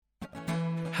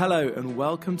Hello and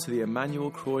welcome to the Emmanuel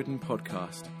Croydon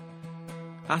podcast.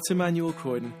 At Emmanuel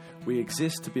Croydon, we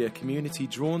exist to be a community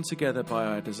drawn together by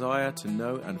our desire to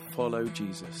know and follow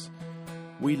Jesus.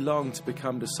 We long to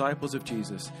become disciples of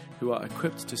Jesus who are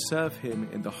equipped to serve him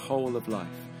in the whole of life,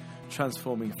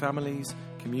 transforming families,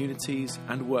 communities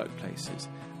and workplaces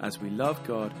as we love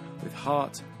God with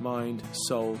heart, mind,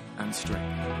 soul and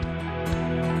strength.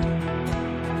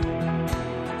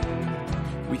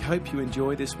 We hope you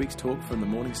enjoy this week's talk from the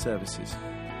morning services.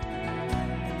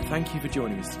 Thank you for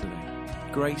joining us today.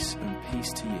 Grace and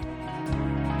peace to you.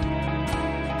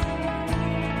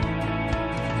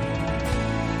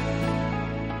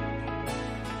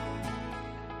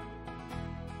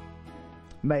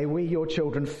 May we, your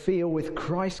children, feel with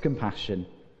Christ's compassion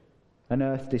an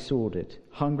earth disordered,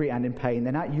 hungry and in pain,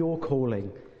 then at your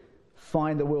calling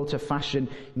find the will to fashion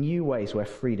new ways where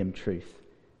freedom, truth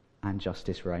and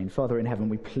justice reign. Father in heaven,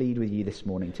 we plead with you this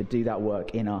morning to do that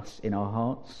work in us, in our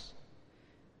hearts.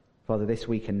 Father, this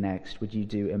week and next, would you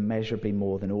do immeasurably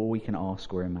more than all we can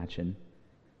ask or imagine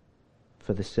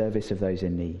for the service of those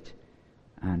in need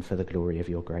and for the glory of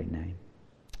your great name.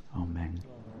 Amen.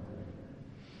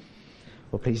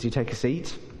 Well, please do take a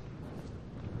seat.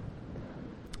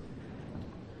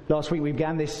 Last week we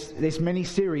began this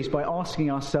mini-series by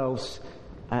asking ourselves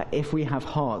if we have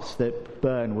hearts that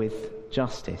burn with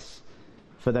justice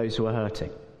for those who are hurting,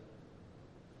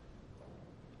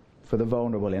 for the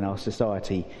vulnerable in our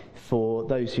society, for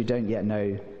those who don't yet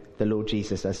know the Lord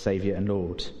Jesus as Saviour and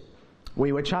Lord.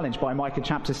 We were challenged by Micah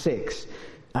chapter 6,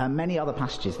 many other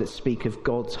passages that speak of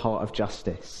God's heart of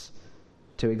justice,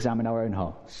 to examine our own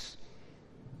hearts.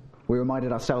 We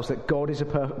reminded ourselves that God is a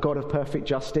God of perfect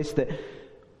justice, that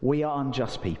we are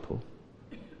unjust people,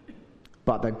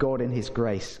 but that God in his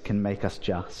grace can make us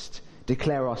just,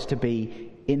 declare us to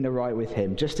be in the right with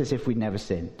him, just as if we'd never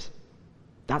sinned.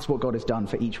 That's what God has done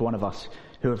for each one of us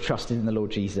who have trusted in the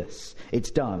Lord Jesus.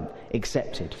 It's done,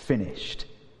 accepted, finished.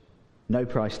 No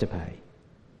price to pay.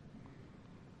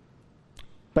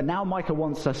 But now Micah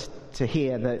wants us to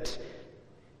hear that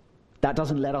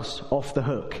doesn't let us off the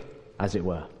hook, as it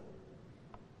were.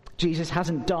 Jesus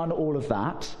hasn't done all of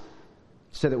that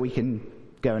so that we can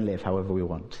go and live however we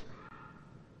want.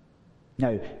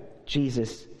 No,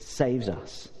 Jesus saves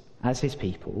us as his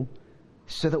people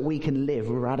so that we can live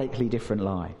radically different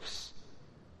lives.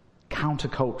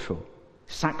 Countercultural,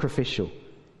 sacrificial,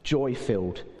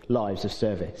 joy-filled lives of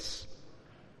service.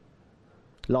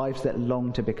 Lives that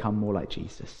long to become more like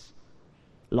Jesus.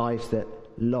 Lives that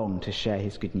long to share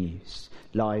his good news.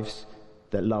 Lives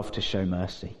that love to show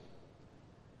mercy.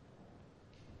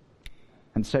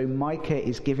 And so Micah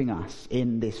is giving us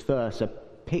in this verse a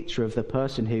picture of the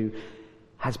person who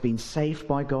has been saved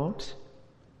by God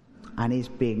and is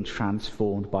being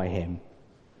transformed by him.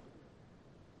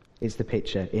 Is the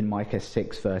picture in Micah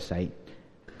 6 verse 8.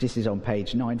 This is on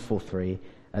page 943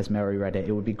 as Mary read it.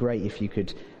 It would be great if you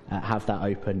could have that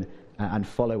open and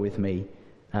follow with me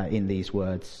in these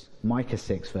words. Micah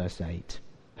 6 verse 8,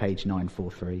 page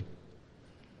 943.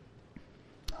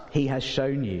 He has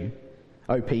shown you,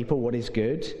 O people, what is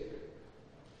good,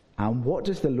 and what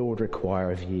does the Lord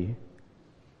require of you?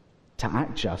 To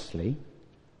act justly,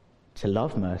 to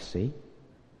love mercy,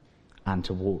 and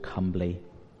to walk humbly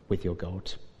with your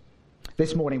God.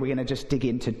 This morning we're going to just dig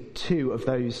into two of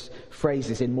those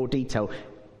phrases in more detail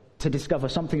to discover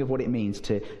something of what it means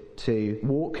to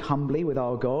walk humbly with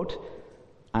our God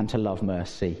and to love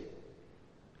mercy.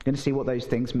 We're going to see what those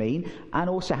things mean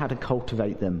and also how to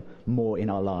cultivate them more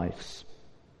in our lives.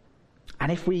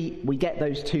 And if we get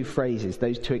those two phrases,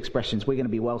 those two expressions, we're going to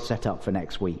be well set up for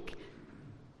next week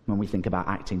when we think about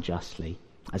acting justly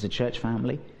as a church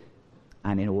family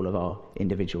and in all of our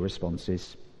individual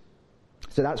responses.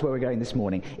 So that's where we're going this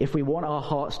morning. If we want our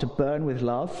hearts to burn with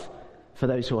love for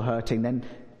those who are hurting, then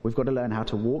we've got to learn how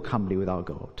to walk humbly with our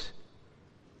God,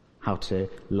 how to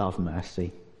love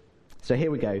mercy. So here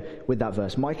we go with that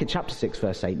verse. Micah chapter 6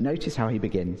 verse 8. Notice how he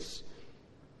begins.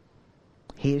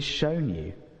 He has shown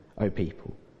you, O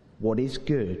people, what is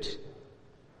good,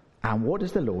 and what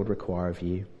does the Lord require of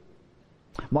you?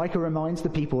 Micah reminds the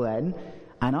people then,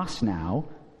 and us now,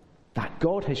 that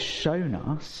God has shown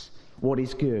us what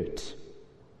is good.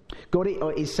 God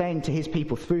is saying to his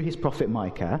people through his prophet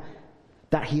Micah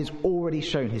that he has already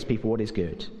shown his people what is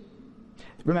good.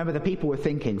 Remember, the people were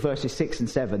thinking, verses 6 and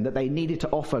 7, that they needed to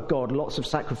offer God lots of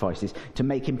sacrifices to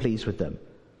make him pleased with them.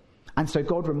 And so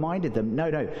God reminded them,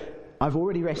 no, I've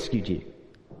already rescued you.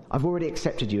 I've already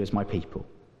accepted you as my people.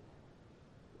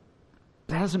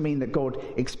 That doesn't mean that God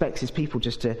expects his people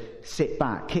just to sit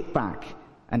back, kick back,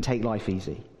 and take life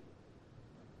easy.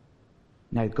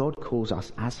 No, God calls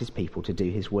us as his people to do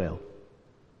his will.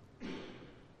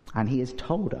 And he has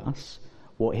told us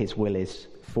what his will is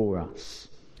for us.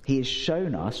 He has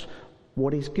shown us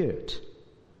what is good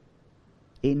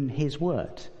in his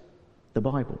word, the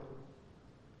Bible.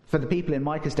 For the people in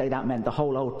Micah's day, that meant the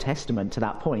whole Old Testament to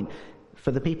that point.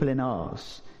 For the people in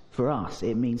ours, for us,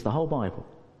 it means the whole Bible.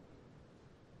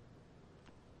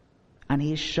 And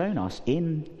he has shown us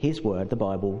in his word, the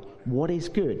Bible, what is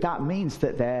good. That means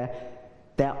that there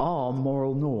are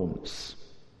moral norms,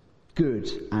 good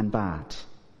and bad.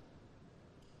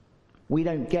 We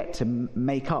don't get to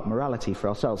make up morality for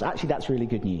ourselves. Actually, that's really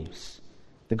good news.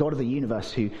 The God of the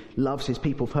universe, who loves his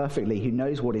people perfectly, who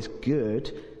knows what is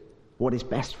good, what is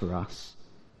best for us,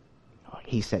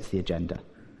 he sets the agenda.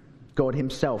 God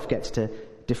himself gets to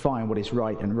define what is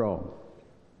right and wrong.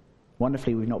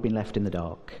 Wonderfully, we've not been left in the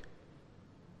dark.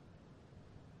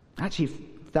 Actually,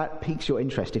 if that piques your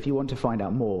interest, if you want to find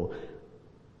out more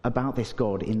about this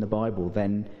God in the Bible,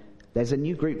 then there's a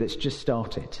new group that's just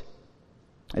started.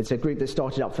 It's a group that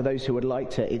started up for those who would like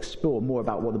to explore more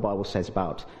about what the Bible says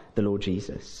about the Lord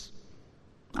Jesus.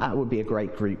 That would be a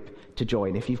great group to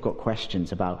join if you've got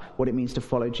questions about what it means to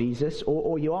follow Jesus,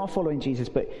 or you are following Jesus,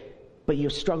 but you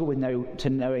struggle with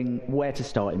knowing where to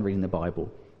start in reading the Bible.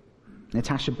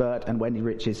 Natasha Burt and Wendy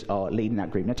Riches are leading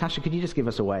that group. Natasha, could you just give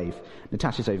us a wave?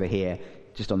 Natasha's over here,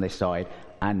 just on this side,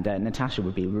 and Natasha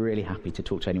would be really happy to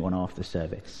talk to anyone after the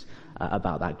service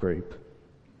about that group.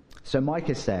 So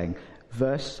Micah is saying,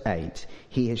 verse 8,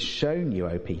 he has shown you,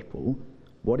 O people,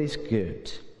 what is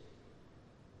good.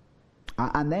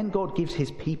 And then God gives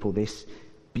his people this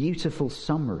beautiful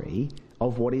summary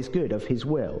of what is good, of his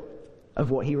will, of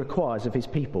what he requires of his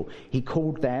people. He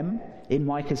called them in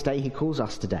Micah's day, he calls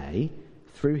us today,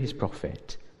 through his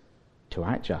prophet, to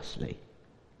act justly,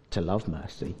 to love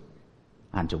mercy,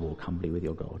 and to walk humbly with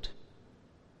your God.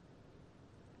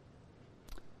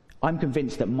 I'm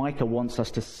convinced that Micah wants us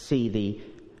to see the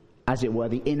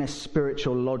inner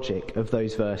spiritual logic of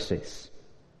those verses.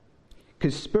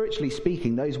 Because spiritually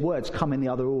speaking, those words come in the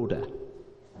other order.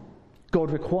 God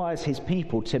requires his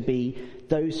people to be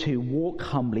those who walk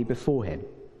humbly before him.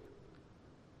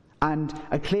 And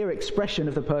a clear expression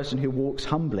of the person who walks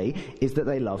humbly is that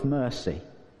they love mercy.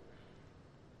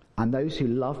 And those who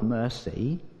love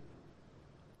mercy,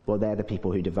 well, they're the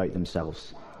people who devote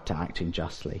themselves to acting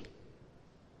justly.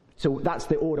 So that's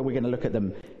the order we're going to look at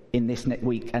them in this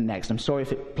week and next. I'm sorry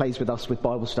if it plays with us with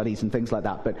Bible studies and things like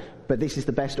that, but this is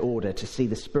the best order to see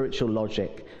the spiritual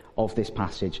logic of this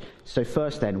passage. So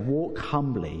first then, walk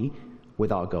humbly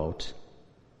with our God.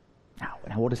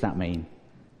 Now what does that mean?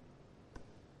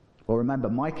 Well, remember,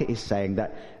 Micah is saying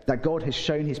that God has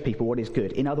shown his people what is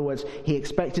good. In other words, he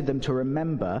expected them to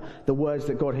remember the words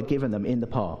that God had given them in the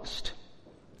past.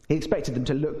 He expected them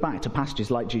to look back to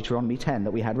passages like Deuteronomy 10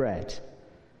 that we had read.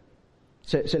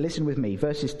 So listen with me,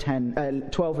 verses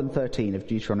 12 and 13 of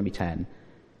Deuteronomy 10.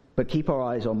 But keep our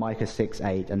eyes on Micah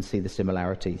 6:8 and see the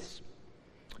similarities.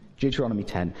 Deuteronomy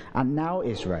 10. And now,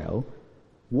 Israel,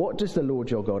 what does the Lord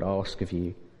your God ask of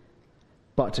you?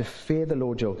 But to fear the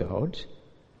Lord your God,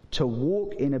 to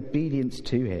walk in obedience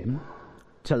to him,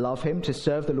 to love him, to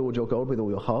serve the Lord your God with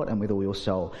all your heart and with all your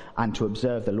soul, and to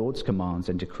observe the Lord's commands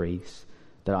and decrees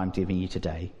that I'm giving you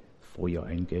today for your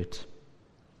own good.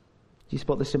 Do you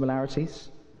spot the similarities?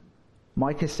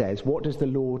 Micah says, what does the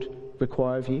Lord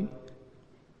require of you?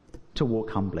 To walk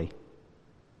humbly.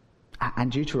 And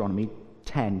Deuteronomy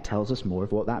 10 tells us more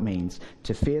of what that means.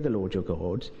 To fear the Lord your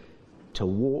God, to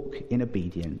walk in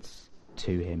obedience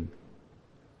to him.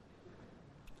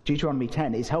 Deuteronomy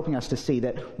 10 is helping us to see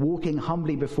that walking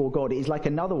humbly before God is like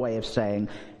another way of saying,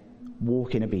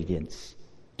 walk in obedience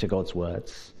to God's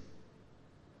words.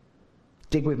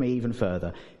 Dig with me even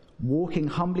further. Walking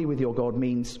humbly with your God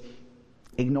means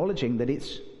acknowledging that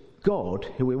it's God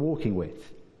who we're walking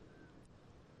with.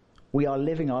 We are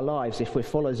living our lives, if we're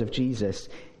followers of Jesus,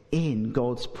 in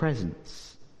God's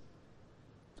presence.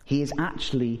 He is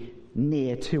actually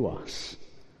near to us,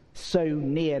 so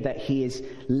near that he is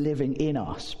living in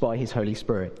us by his Holy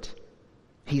Spirit.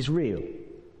 He's real.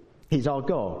 He's our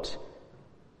God.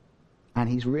 And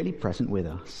he's really present with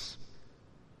us.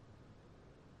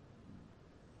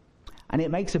 And it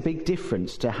makes a big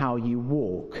difference to how you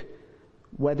walk,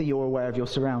 whether you're aware of your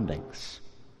surroundings.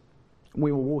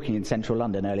 We were walking in central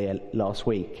London earlier last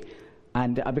week,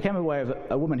 and I became aware of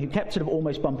a woman who kept sort of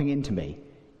almost bumping into me,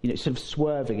 sort of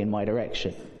swerving in my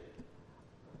direction.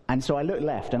 And so I looked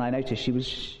left and I noticed she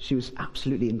was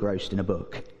absolutely engrossed in a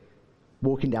book,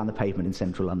 walking down the pavement in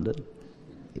central London,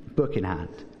 book in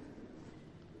hand.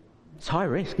 It's high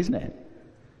risk, isn't it?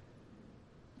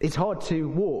 It's hard to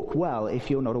walk well if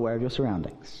you're not aware of your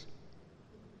surroundings.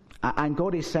 And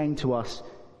God is saying to us,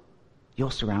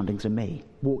 Your surroundings are me.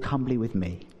 Walk humbly with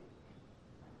me.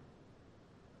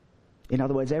 In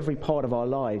other words, every part of our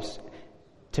lives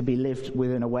to be lived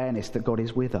with an awareness that God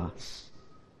is with us.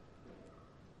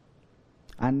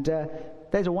 And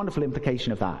there's a wonderful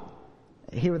implication of that.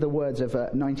 Here are the words of a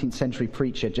 19th century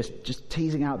preacher just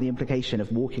teasing out the implication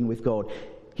of walking with God.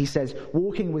 He says,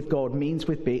 walking with God means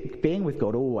being with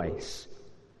God always.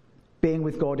 Being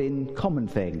with God in common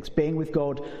things. Being with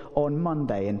God on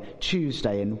Monday and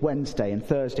Tuesday and Wednesday and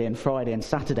Thursday and Friday and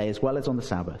Saturday, as well as on the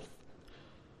Sabbath.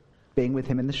 Being with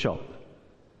him in the shop.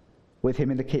 With him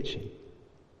in the kitchen.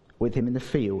 With him in the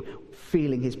field.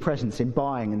 Feeling his presence in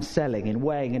buying and selling, in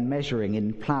weighing and measuring,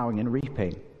 in ploughing and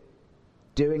reaping.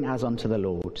 Doing as unto the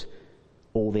Lord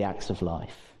all the acts of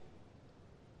life.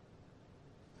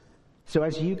 So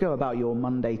as you go about your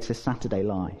Monday to Saturday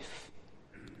life,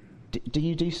 do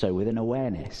you do so with an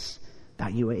awareness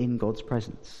that you are in God's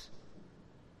presence?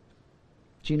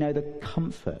 Do you know the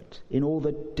comfort in all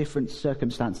the different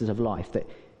circumstances of life that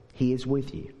he is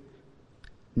with you,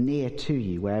 near to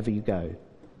you wherever you go,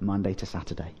 Monday to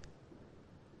Saturday?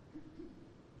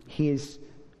 He is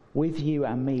with you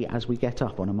and me as we get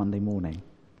up on a Monday morning.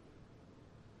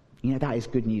 You know, that is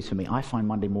good news for me. I find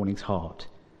Monday mornings hard.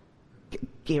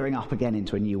 Gearing up again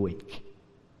into a new week.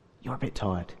 You're a bit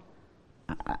tired.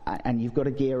 And you've got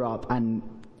to gear up. And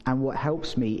what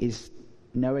helps me is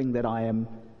knowing that I am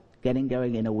getting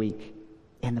going in a week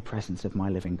in the presence of my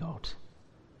living God.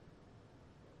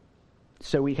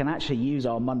 So we can actually use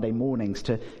our Monday mornings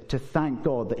to thank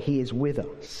God that he is with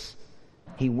us.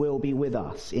 He will be with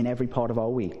us in every part of our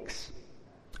weeks.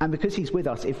 And because he's with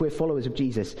us, if we're followers of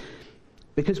Jesus,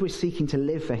 because we're seeking to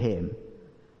live for him,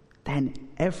 then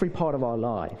every part of our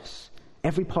lives,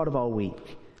 every part of our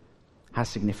week has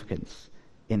significance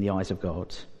in the eyes of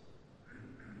God.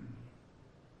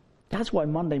 That's why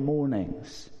Monday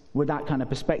mornings, with that kind of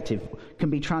perspective, can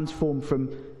be transformed from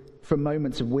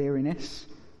moments of weariness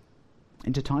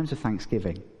into times of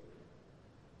thanksgiving.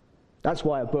 That's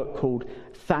why a book called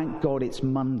Thank God It's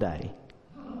Monday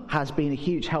has been a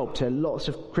huge help to lots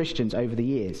of Christians over the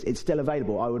years. It's still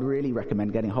available. I would really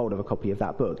recommend getting hold of a copy of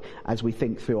that book as we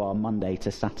think through our Monday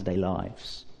to Saturday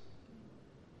lives.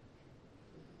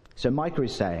 So Micah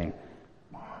is saying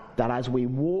that as we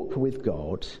walk with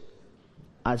God,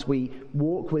 as we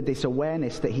walk with this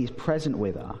awareness that he's present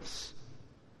with us,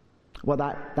 well,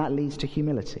 that leads to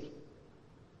humility.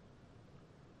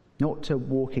 Not to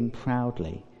walking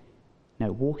proudly,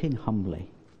 no, walking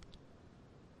humbly.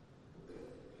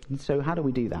 And so how do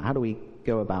we do that? How do we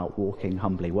go about walking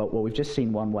humbly? Well, we've just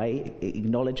seen one way,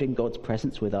 acknowledging God's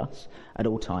presence with us at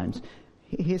all times.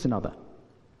 Here's another.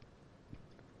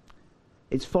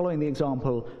 It's following the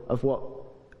example of what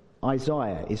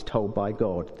Isaiah is told by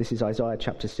God. This is Isaiah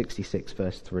chapter 66,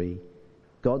 verse 3.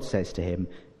 God says to him,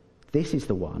 "This is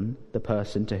the one, the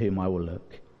person to whom I will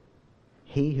look.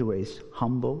 He who is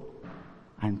humble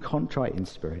and contrite in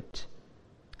spirit,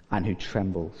 and who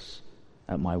trembles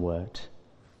at my word."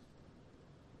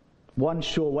 One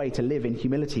sure way to live in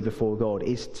humility before God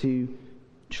is to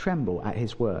tremble at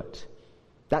his word.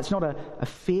 That's not a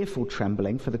fearful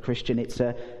trembling for the Christian, it's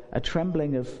a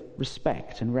trembling of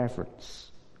respect and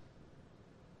reverence.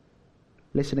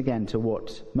 Listen again to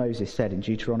what Moses said in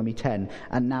Deuteronomy 10.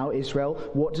 "And now, Israel,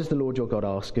 what does the Lord your God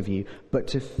ask of you but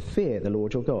to fear the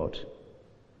Lord your God,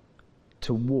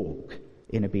 to walk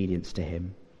in obedience to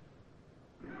him?"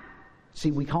 See,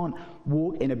 we can't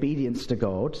walk in obedience to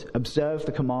God, observe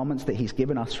the commandments that he's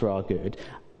given us for our good,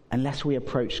 unless we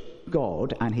approach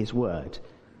God and his word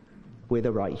with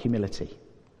a right humility,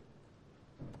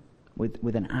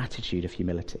 with an attitude of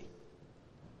humility,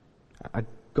 a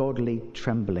godly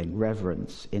trembling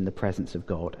reverence in the presence of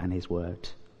God and his word.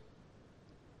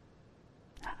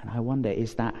 And I wonder,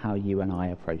 is that how you and I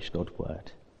approach God's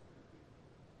word?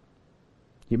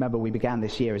 You remember we began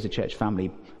this year as a church family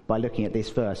by looking at this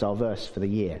verse, our verse for the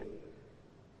year.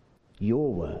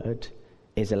 Your word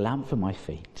is a lamp for my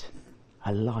feet,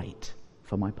 a light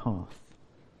for my path.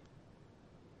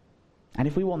 And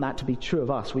if we want that to be true of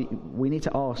us, we need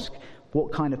to ask,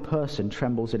 what kind of person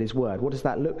trembles at his word? What does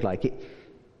that look like?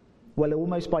 Well,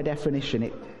 almost by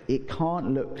definition, it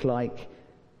can't look like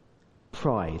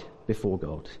pride before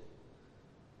God.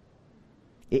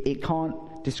 It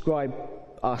can't describe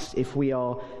us if we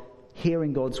are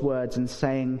hearing God's words and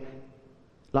saying,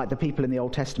 like the people in the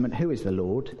Old Testament, "Who is the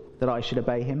Lord, that I should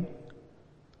obey him?"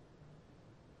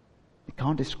 It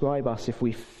can't describe us if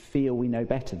we feel we know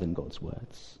better than God's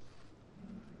words.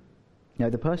 No,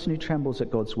 the person who trembles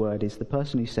at God's word is the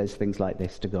person who says things like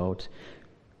this to God: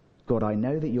 "God, I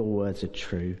know that your words are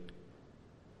true.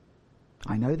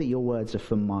 I know that your words are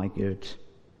for my good.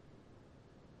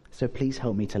 So please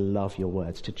help me to love your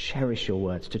words, to cherish your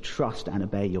words, to trust and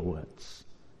obey your words.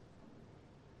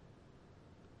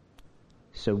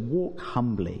 So walk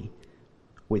humbly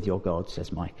with your God,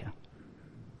 says Micah.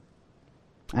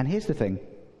 And here's the thing.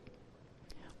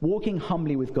 Walking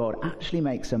humbly with God actually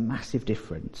makes a massive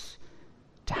difference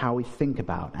to how we think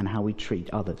about and how we treat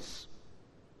others.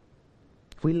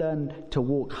 If we learn to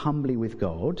walk humbly with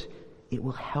God, it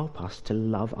will help us to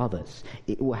love others.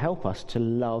 It will help us to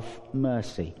love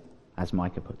mercy, as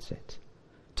Micah puts it.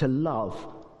 To love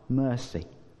mercy.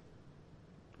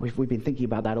 We've been thinking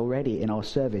about that already in our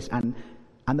service. And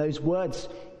those words,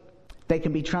 they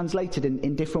can be translated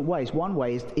in different ways. One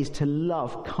way is to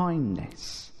love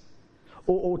kindness.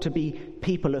 Or to be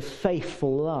people of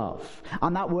faithful love.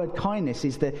 And that word kindness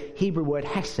is the Hebrew word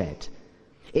hesed.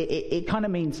 It kind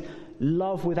of means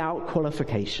love without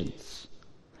qualifications.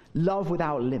 Love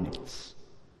without limits.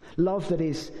 Love that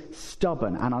is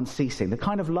stubborn and unceasing. The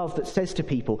kind of love that says to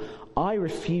people, I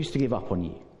refuse to give up on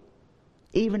you.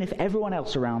 Even if everyone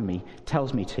else around me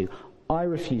tells me to, I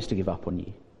refuse to give up on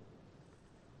you.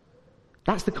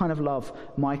 That's the kind of love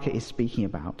Micah is speaking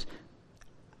about.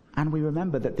 And we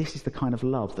remember that this is the kind of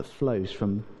love that flows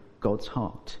from God's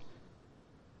heart.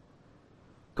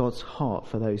 God's heart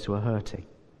for those who are hurting.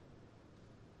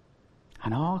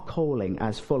 And our calling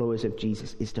as followers of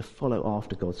Jesus is to follow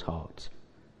after God's heart.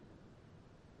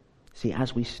 See,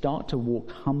 as we start to walk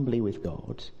humbly with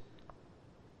God,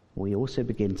 we also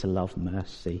begin to love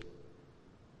mercy.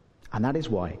 And that is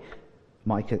why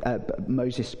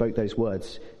Moses spoke those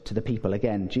words to the people.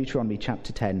 Again, Deuteronomy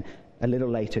chapter 10, a little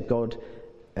later,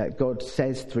 God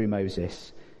says through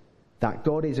Moses that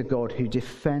God is a God who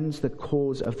defends the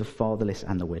cause of the fatherless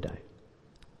and the widow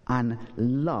and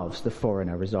loves the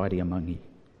foreigner residing among you,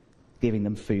 giving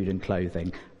them food and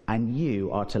clothing. And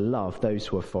you are to love those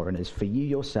who are foreigners, for you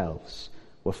yourselves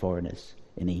were foreigners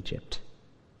in Egypt.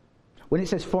 When it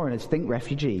says foreigners, think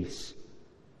refugees.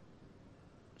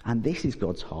 And this is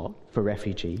God's heart for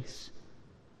refugees.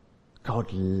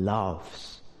 God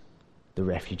loves the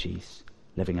refugees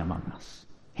living among us.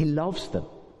 He loves them.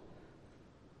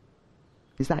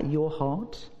 Is that your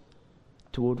heart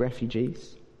toward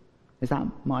refugees? Is that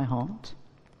my heart?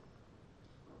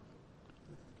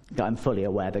 I'm fully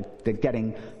aware that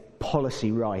getting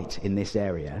policy right in this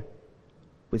area,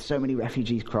 with so many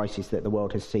refugee crises that the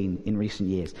world has seen in recent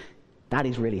years, that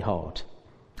is really hard.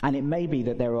 And it may be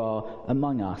that there are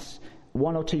among us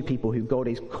one or two people who God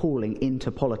is calling into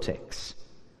politics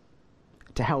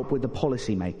to help with the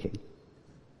policy making.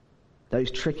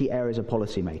 Those tricky areas of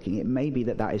policy making. It may be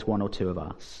that is one or two of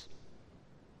us.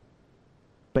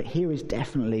 But here is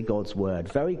definitely God's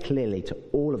word, very clearly to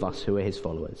all of us who are his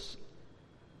followers.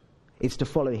 It's to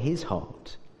follow his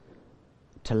heart,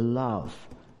 to love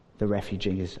the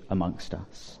refugees amongst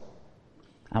us.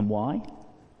 And why?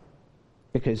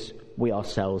 Because we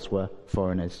ourselves were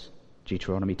foreigners,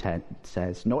 Deuteronomy 10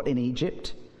 says, not in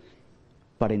Egypt,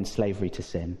 but in slavery to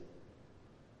sin.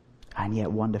 And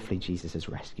yet wonderfully Jesus has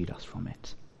rescued us from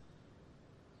it.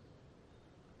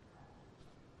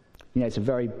 You know, it's a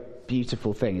very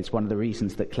beautiful thing. It's one of the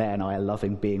reasons that Claire and I are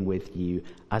loving being with you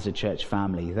as a church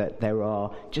family, that there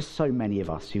are just so many of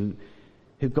us who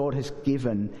God has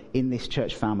given in this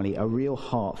church family a real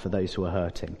heart for those who are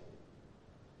hurting.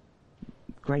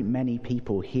 Great many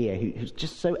people here who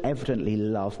just so evidently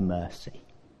love mercy.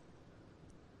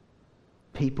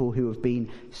 People who have been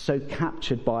so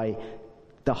captured by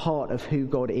the heart of who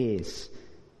God is,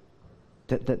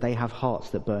 that they have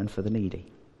hearts that burn for the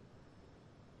needy.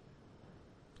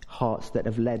 Hearts that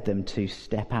have led them to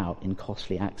step out in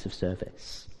costly acts of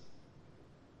service.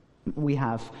 We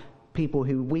have people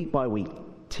who week by week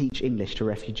teach English to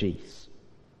refugees.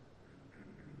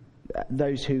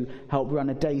 Those who help run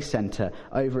a day centre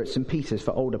over at St. Peter's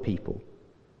for older people.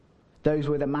 Those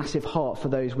with a massive heart for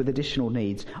those with additional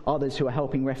needs. Others who are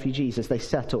helping refugees as they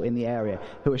settle in the area,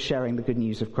 who are sharing the good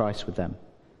news of Christ with them.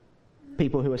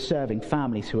 People who are serving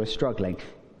families who are struggling.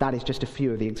 That is just a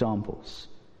few of the examples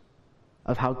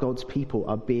of how God's people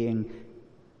are being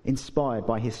inspired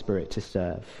by his Spirit to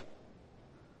serve.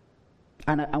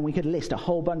 And we could list a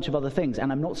whole bunch of other things,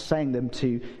 and I'm not saying them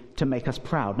to make us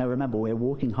proud. No, remember, we're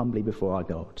walking humbly before our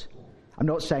God. I'm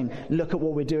not saying, look at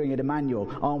what we're doing at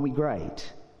Emmanuel, aren't we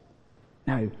great?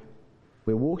 No,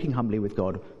 we're walking humbly with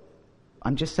God.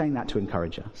 I'm just saying that to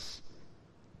encourage us.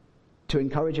 To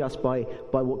encourage us by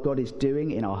what God is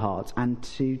doing in our hearts, and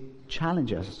to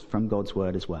challenge us from God's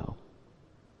word as well.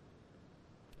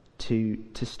 To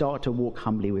start to walk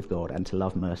humbly with God and to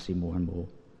love mercy more and more.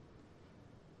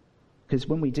 Because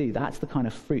when we do, that's the kind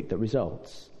of fruit that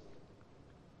results.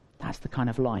 That's the kind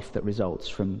of life that results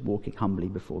from walking humbly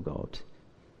before God.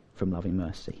 from Loving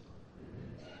Mercy.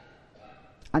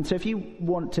 And so if I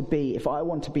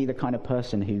want to be the kind of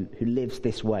person who lives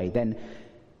this way, then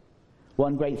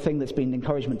one great thing that's been an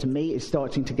encouragement to me is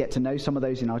starting to get to know some of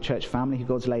those in our church family who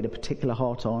God's laid a particular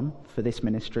heart on for this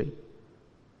ministry.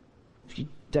 If you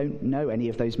don't know any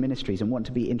of those ministries and want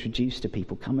to be introduced to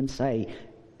people, come and say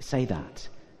that,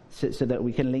 so that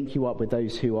we can link you up with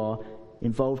those who are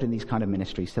involved in these kind of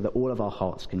ministries so that all of our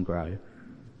hearts can grow.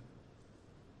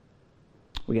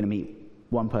 We're going to meet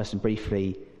one person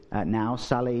briefly now.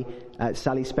 Sally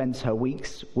spends her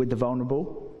weeks with the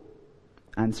vulnerable.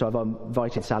 And so I've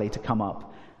invited Sally to come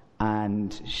up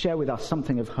and share with us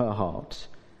something of her heart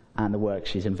and the work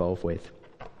she's involved with.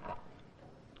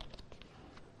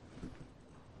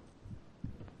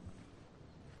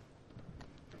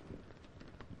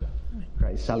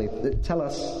 Great. Sally, tell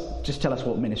us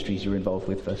what ministries you're involved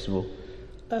with, first of all.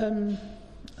 I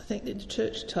think the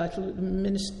church title,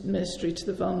 Ministry to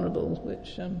the Vulnerable,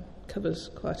 which covers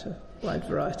quite a wide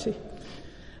variety.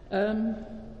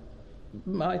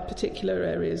 My particular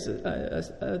areas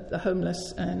are the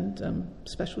homeless and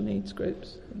special needs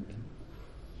groups, I think.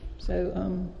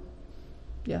 So,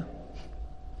 yeah.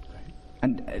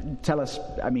 And tell us,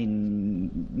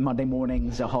 Monday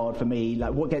mornings are hard for me.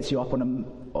 Like, what gets you up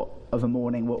of a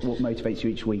morning? What motivates you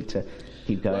each week to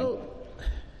keep going? Well,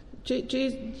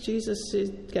 Jesus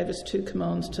gave us 2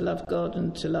 commands, to love God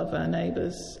and to love our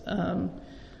neighbours.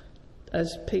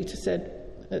 As Peter said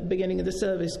at the beginning of the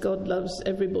service, God loves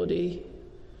everybody,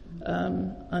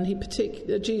 and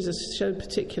Jesus showed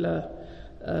particular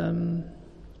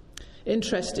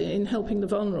interest in helping the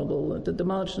vulnerable, the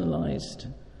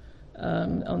marginalised,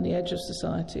 on the edge of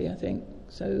society, I think.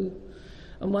 So,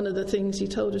 and one of the things he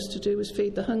told us to do was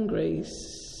feed the hungry.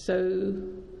 So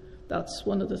that's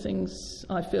one of the things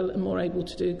I feel I'm more able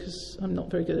to do, because I'm not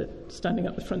very good at standing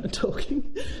up the front and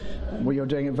talking. Well, you're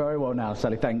doing it very well now,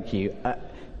 Sally. Thank you.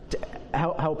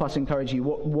 Help us encourage you.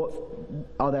 What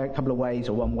are there a couple of ways,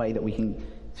 or one way that we can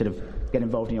sort of get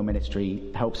involved in your ministry,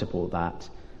 help support that?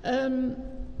 Over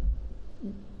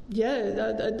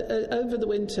the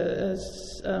winter,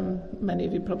 as many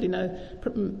of you probably know,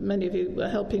 many of you were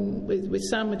helping with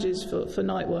sandwiches for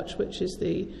Night Watch, which is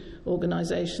the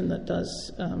organisation that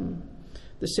does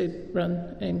the soup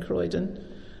run in Croydon.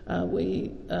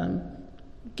 We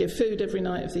give food every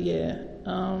night of the year,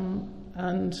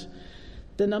 and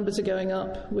the numbers are going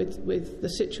up with the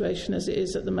situation as it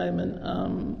is at the moment.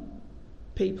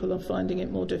 People are finding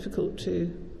it more difficult to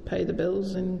pay the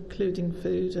bills, including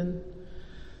food, and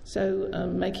so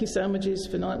making sandwiches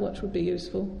for Night Watch would be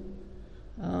useful.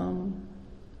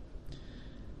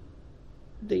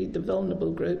 The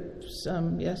vulnerable groups,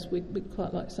 yes, we'd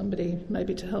quite like somebody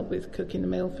maybe to help with cooking the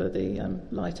meal for the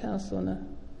Lighthouse on a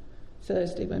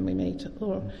Thursday when we meet,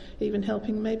 or even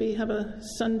helping maybe have a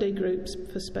Sunday groups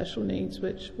for special needs,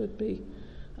 which would be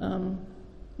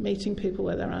meeting people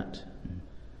where they're at.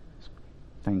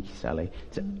 Thank you, Sally.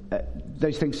 So,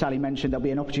 those things Sally mentioned, there'll be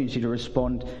an opportunity to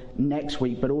respond next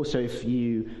week, but also if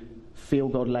you feel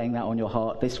God laying that on your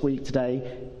heart this week,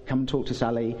 today, come and talk to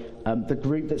Sally. The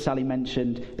group that Sally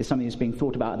mentioned is something that's being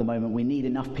thought about at the moment. We need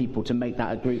enough people to make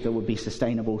that a group that would be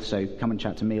sustainable, so come and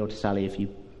chat to me or to Sally if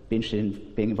you'd be interested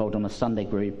in being involved on a Sunday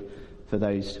group for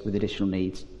those with additional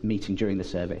needs, meeting during the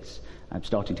service,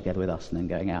 starting together with us and then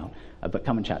going out. But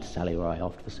come and chat to Sally or I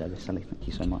after the service. Sally, thank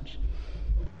you so much.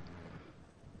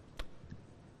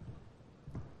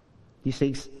 You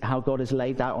see how God has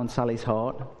laid that on Sally's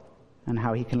heart, and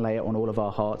how he can lay it on all of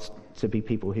our hearts to be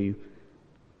people who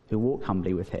walk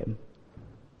humbly with him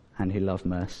and who love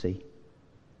mercy.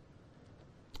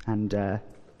 And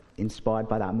inspired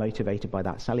by that, motivated by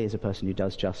that, Sally is a person who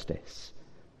does justice.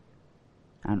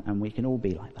 And we can all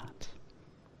be like that.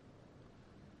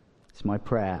 It's my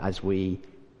prayer as we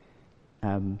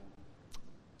come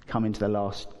into the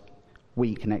last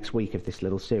next week of this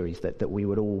little series, that we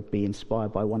would all be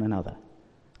inspired by one another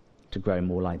to grow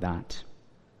more like that.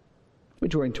 We're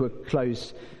drawing to a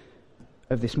close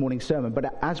of this morning's sermon,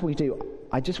 but as we do,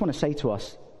 I just want to say to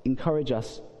us, encourage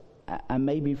us, and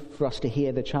maybe for us to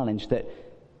hear the challenge that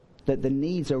the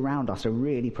needs around us are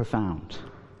really profound.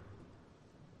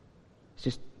 It's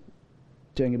just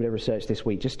doing a bit of research this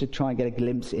week just to try and get a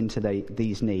glimpse into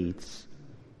these needs.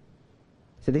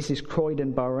 So this is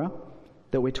Croydon Borough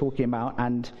that we're talking about,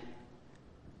 and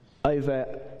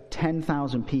over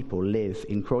 10,000 people live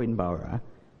in Croydon Borough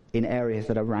in areas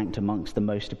that are ranked amongst the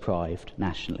most deprived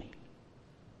nationally.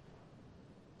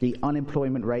 The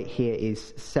unemployment rate here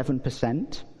is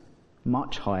 7%,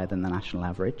 much higher than the national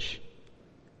average.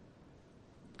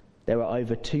 There are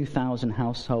over 2,000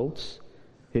 households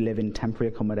who live in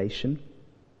temporary accommodation.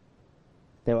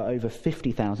 There are over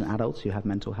 50,000 adults who have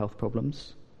mental health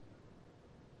problems.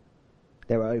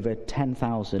 There are over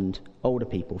 10,000 older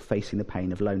people facing the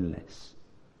pain of loneliness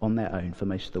on their own for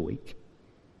most of the week.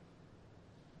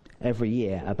 Every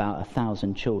year, about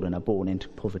 1,000 children are born into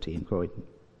poverty in Croydon.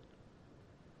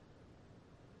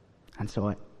 And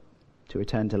so, to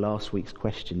return to last week's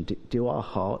question, do our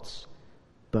hearts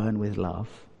burn with love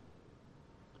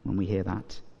when we hear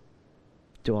that?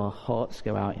 Do our hearts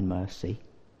go out in mercy?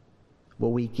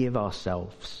 Will we give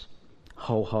ourselves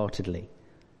wholeheartedly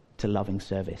to loving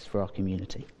service for our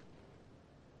community?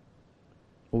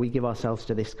 Will we give ourselves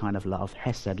to this kind of love,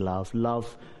 Hesed love,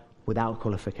 love without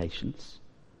qualifications,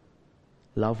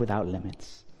 love without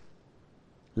limits,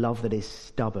 love that is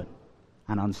stubborn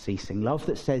and unceasing, love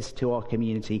that says to our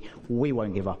community, we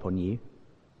won't give up on you.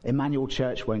 Emmanuel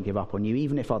Church won't give up on you,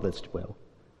 even if others will.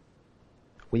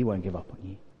 We won't give up on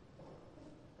you.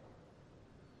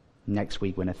 Next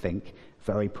week, we're going to think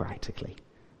very practically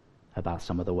about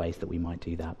some of the ways that we might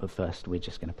do that. But first, we're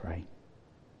just going to pray.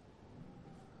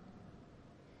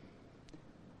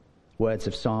 Words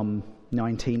of Psalm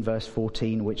 19, verse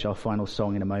 14, which our final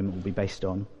song in a moment will be based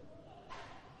on.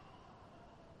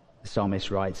 The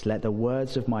psalmist writes, "Let the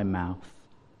words of my mouth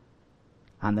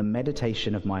and the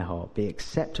meditation of my heart be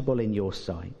acceptable in your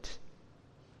sight,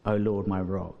 O Lord, my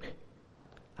rock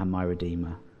and my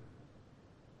redeemer."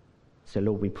 So,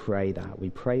 Lord, we pray that. We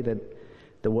pray that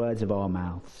the words of our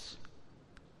mouths,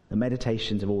 the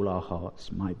meditations of all our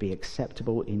hearts might be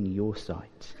acceptable in your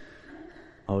sight,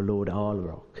 O Lord, our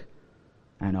rock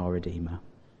and our redeemer.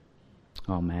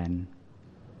 Amen.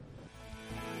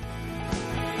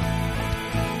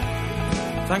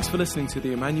 Thanks for listening to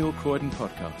the Emmanuel Croydon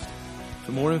podcast.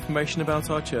 For more information about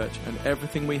our church and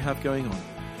everything we have going on,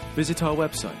 visit our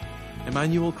website,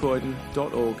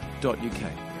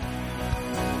 emmanuelcroydon.org.uk.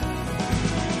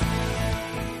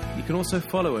 You can also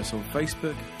follow us on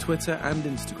Facebook, Twitter and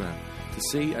Instagram to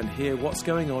see and hear what's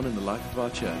going on in the life of our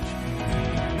church.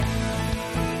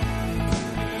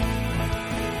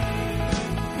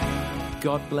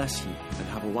 God bless you and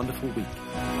have a wonderful week.